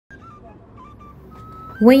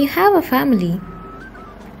When you have a family,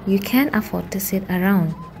 you can't afford to sit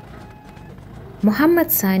around.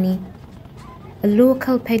 Muhammad Sani, a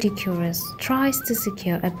local pedicurist, tries to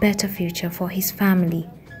secure a better future for his family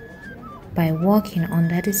by working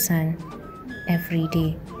under the sun every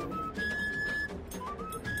day.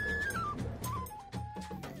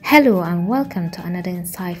 Hello and welcome to another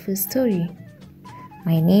insightful story.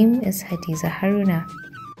 My name is Hadiza Haruna.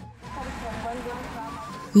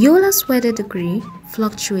 Yola's weather degree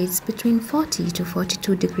fluctuates between 40 to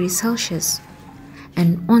 42 degrees Celsius,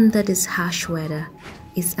 and under this harsh weather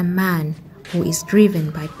is a man who is driven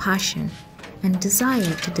by passion and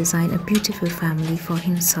desire to design a beautiful family for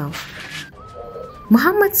himself.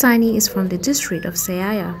 Muhammad Sani is from the district of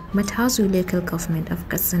Sayaya, Matazu local government of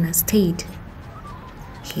Katsina State.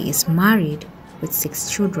 He is married with 6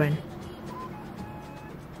 children.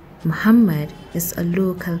 Muhammad is a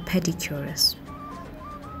local pedicurist.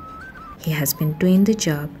 He has been doing the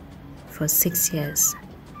job for 6 years,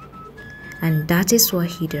 and that is what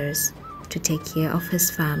he does to take care of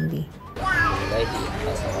his family.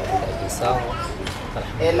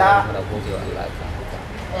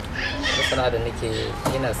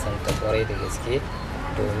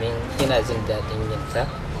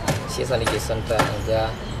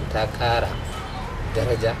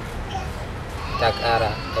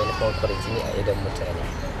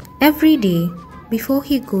 Every day, before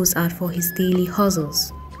he goes out for his daily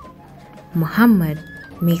hustles, Muhammad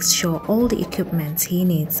makes sure all the equipment he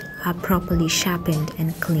needs are properly sharpened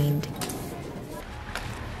and cleaned.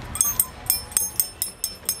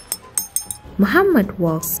 Muhammad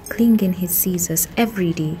works cleaning his scissors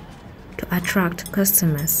every day to attract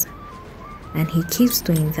customers, and he keeps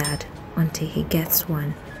doing that until he gets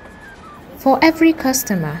one. For every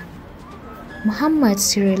customer, Muhammad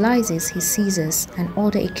sterilizes his scissors and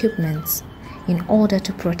other equipment in order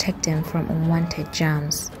to protect them from unwanted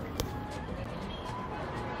germs.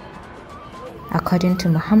 According to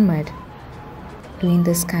Muhammad, doing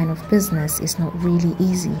this kind of business is not really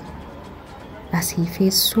easy, as he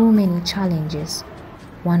faced so many challenges,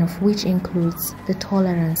 one of which includes the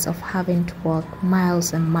tolerance of having to walk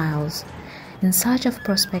miles and miles in search of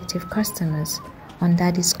prospective customers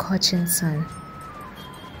under the scorching sun,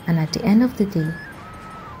 and at the end of the day,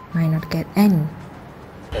 might not get any.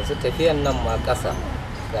 Yanzu tafiyan nan ma ƙasa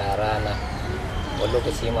ga rana, wani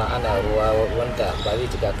lokaci ma ana ruwa wanda ba zai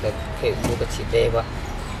jika kai lokaci ɗaya ba,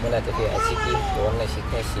 muna tafiya a ciki da wannan shi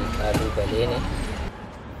kanshi ƙalubale ne.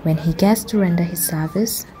 When he gets to render his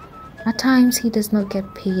service, at times he does not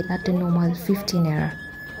get paid at the normal 50 naira,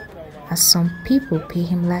 as some people pay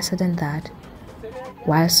him lesser than that,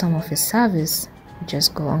 while some of his service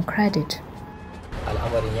just go on credit.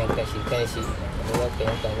 Al'amarin yankan shi kanshi, wani wanka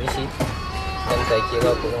yanka mishi dan take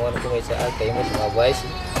ba kuɗin wani kuma ya ce aka yi mashi ma bashi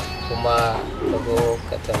kuma ka zo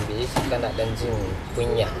ka tambaye shi kana dan jin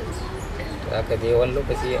kunya, to haka dai wani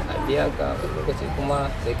lokaci a biya ka, wani lokaci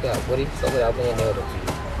kuma sai ka haƙuri saboda abin ne yau da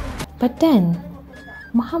kullum. But then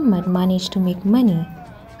Muhammad managed to make money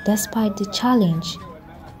despite the challenge,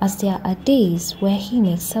 as there are days where he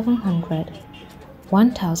makes 700,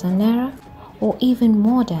 1,000 naira, or even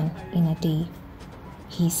more than in a day.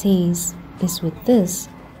 He says it's with this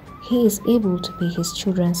he is able to pay his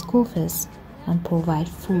children's school fees and provide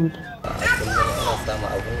food.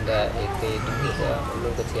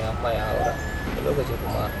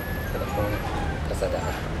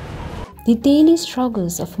 The daily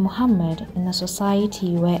struggles of Muhammad in a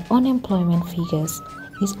society where unemployment figures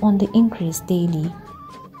is on the increase daily.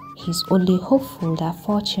 He's only hopeful that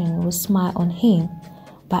fortune will smile on him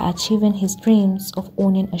by achieving his dreams of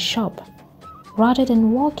owning a shop, rather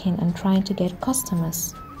than working and trying to get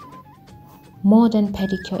customers. Modern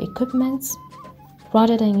pedicure equipment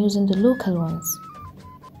rather than using the local ones,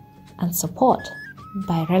 and support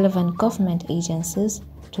by relevant government agencies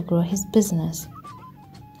to grow his business.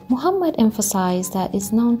 Muhammad emphasized that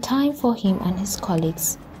it's now time for him and his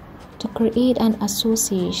colleagues to create an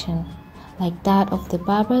association like that of the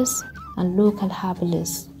barbers and local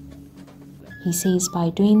herbalists. He says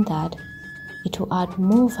by doing that, it will add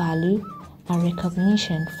more value and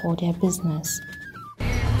recognition for their business.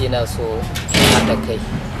 Ina so haɗa kai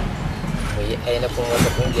mu yi ainihin wata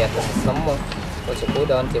ƙungiya ta musamman wacce ko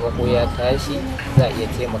da wani taimako ya tashi za a iya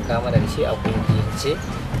taimaka mana da shi a ƙungiyance,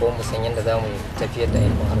 ko mu san yadda za mu tafiyar da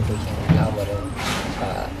ainihin harkokin al'amarin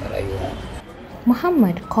rayuwa.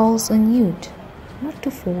 Muhammad calls on youth not to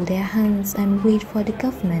fold their hands and wait for the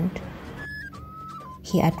government.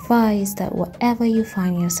 He advised that whatever you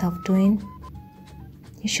find yourself doing,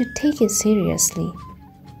 you should take it seriously,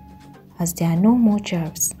 as there are no more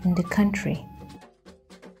jobs in the country.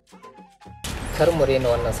 kar mu rena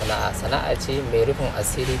wannan sana'a ce mai rufin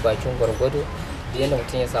asiri bakin gwargwado. Da yana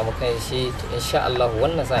mutum ya samu kan shi to insha Allah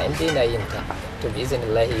wannan sa in dai yana yin ta to bi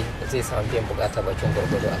iznillahi zai samu biyan bukata bakin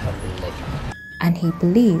gwargwado, alhamdulillah. And he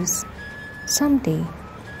believes someday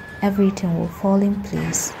everything will fall in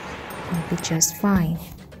place and be just fine.